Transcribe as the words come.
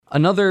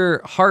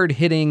Another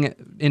hard-hitting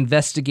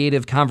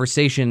investigative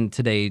conversation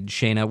today,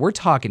 Shayna. We're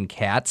talking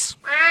cats.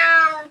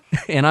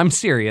 And I'm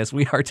serious.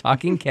 We are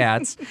talking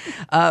cats.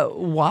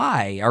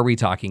 Why are we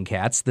talking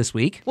cats this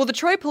week? Well, the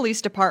Troy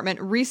Police Department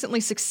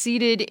recently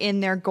succeeded in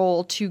their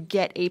goal to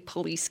get a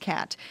police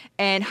cat.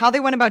 And how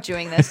they went about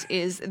doing this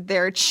is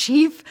their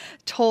chief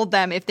told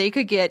them if they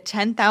could get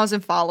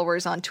 10,000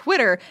 followers on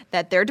Twitter,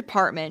 that their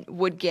department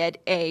would get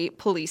a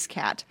police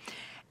cat.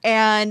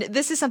 And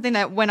this is something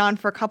that went on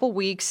for a couple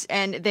weeks,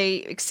 and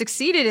they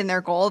succeeded in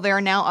their goal. They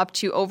are now up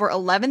to over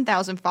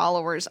 11,000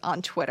 followers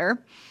on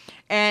Twitter.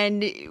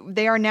 And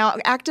they are now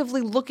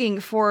actively looking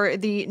for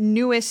the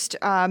newest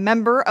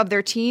member of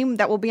their team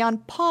that will be on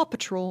Paw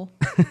Patrol.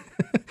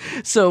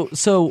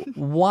 So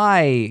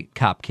why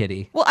Cop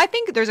Kitty? Well, I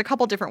think there's a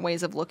couple different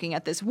ways of looking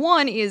at this.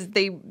 One is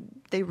they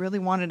really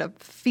wanted a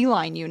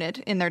feline unit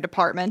in their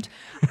department.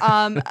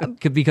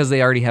 Because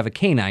they already have a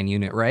canine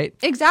unit, right?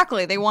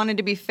 Exactly. They wanted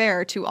to be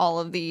fair to all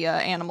of the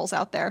animals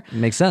out there.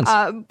 Makes sense.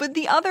 But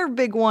the other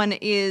big one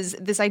is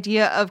this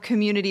idea of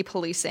community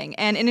policing.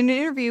 And in an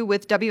interview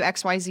with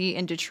WXYZ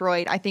in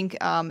Detroit, I think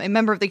a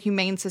member of the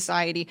Humane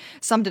Society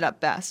summed it up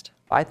best.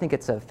 I think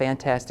it's a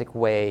fantastic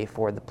way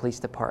for the police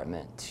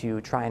department to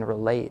try and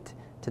relate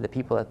to the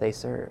people that they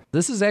serve.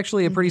 This is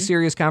actually a pretty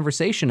serious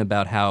conversation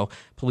about how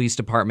police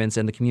departments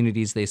and the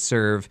communities they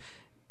serve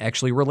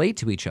actually relate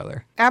to each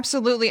other.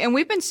 Absolutely. And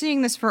we've been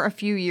seeing this for a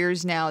few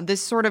years now,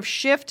 this sort of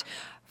shift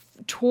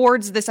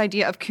towards this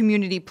idea of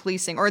community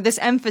policing, or this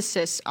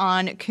emphasis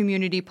on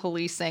community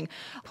policing.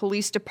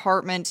 Police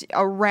departments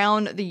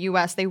around the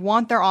U.S., they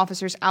want their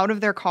officers out of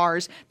their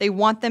cars. They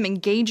want them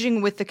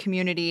engaging with the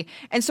community.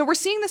 And so we're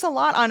seeing this a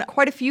lot on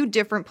quite a few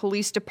different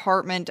police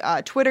department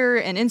Twitter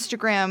and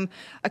Instagram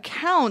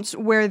accounts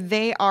where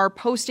they are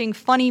posting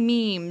funny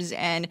memes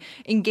and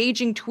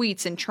engaging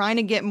tweets and trying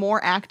to get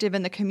more active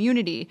in the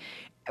community.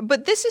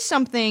 But this is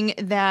something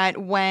that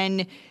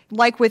when,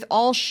 like with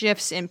all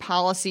shifts in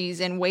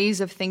policies and ways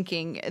of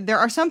thinking, there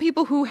are some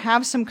people who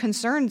have some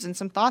concerns and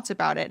some thoughts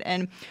about it.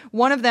 And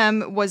one of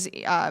them was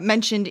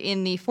mentioned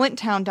in the Flint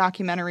Town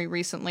documentary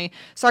recently.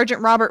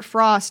 Sergeant Robert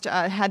Frost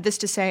had this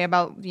to say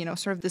about,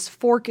 sort of this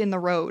fork in the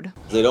road.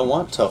 They don't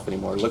want tough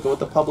anymore. Look at what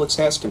the public's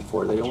asking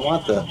for. They don't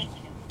want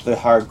the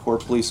hardcore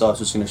police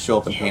officer's going to show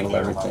up and handle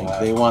everything.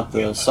 They want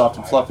the soft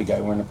and fluffy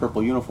guy wearing a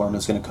purple uniform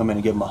that's going to come in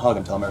and give them a hug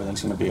and tell them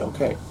everything's going to be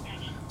okay.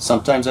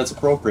 Sometimes that's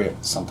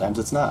appropriate, sometimes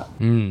it's not.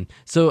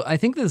 So I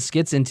think this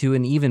gets into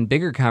an even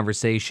bigger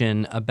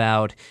conversation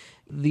about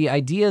the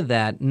idea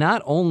that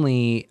not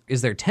only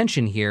is there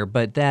tension here,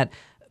 but that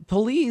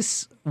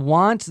police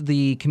want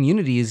the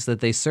communities that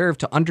they serve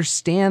to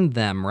understand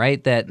them,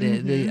 right? That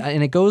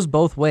and it goes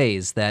both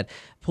ways, that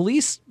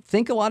police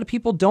think a lot of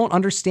people don't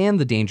understand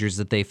the dangers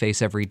that they face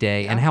every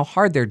day and how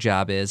hard their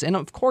job is. And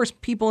of course,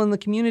 people in the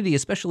community,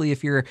 especially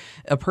if you're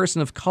a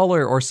person of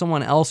color or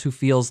someone else who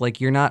feels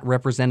like you're not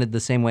represented the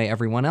same way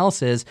everyone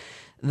else is,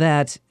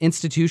 that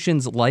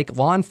institutions like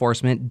law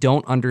enforcement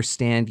don't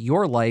understand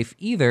your life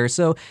either.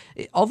 So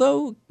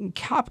although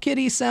Cop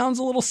Kitty sounds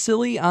a little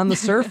silly on the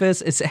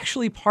surface, it's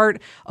actually part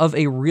of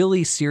a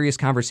really serious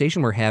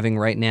conversation we're having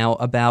right now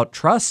about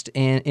trust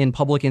in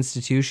public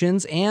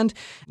institutions and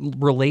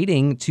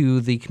relating to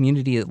the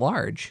community at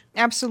large.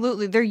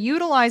 Absolutely. They're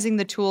utilizing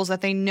the tools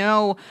that they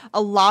know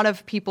a lot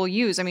of people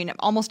use. I mean,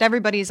 almost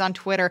everybody's on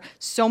Twitter.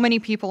 So many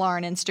people are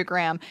on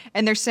Instagram.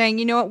 And they're saying,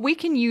 you know what, we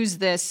can use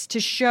this to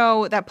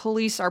show that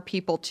police are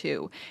people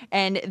too,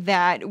 and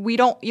that you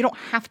don't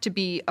have to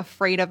be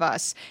afraid of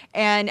us.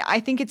 And I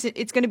think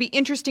it's going to be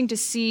interesting to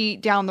see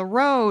down the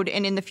road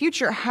and in the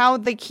future how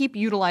they keep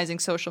utilizing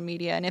social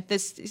media, and if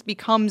this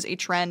becomes a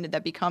trend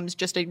that becomes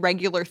just a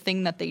regular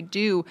thing that they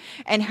do,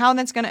 and how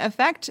that's going to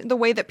affect the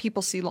way that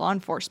people see law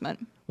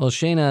enforcement. Well,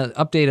 Shayna,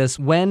 update us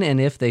when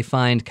and if they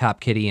find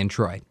Cop Kitty in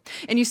Troy.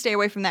 And you stay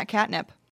away from that catnip.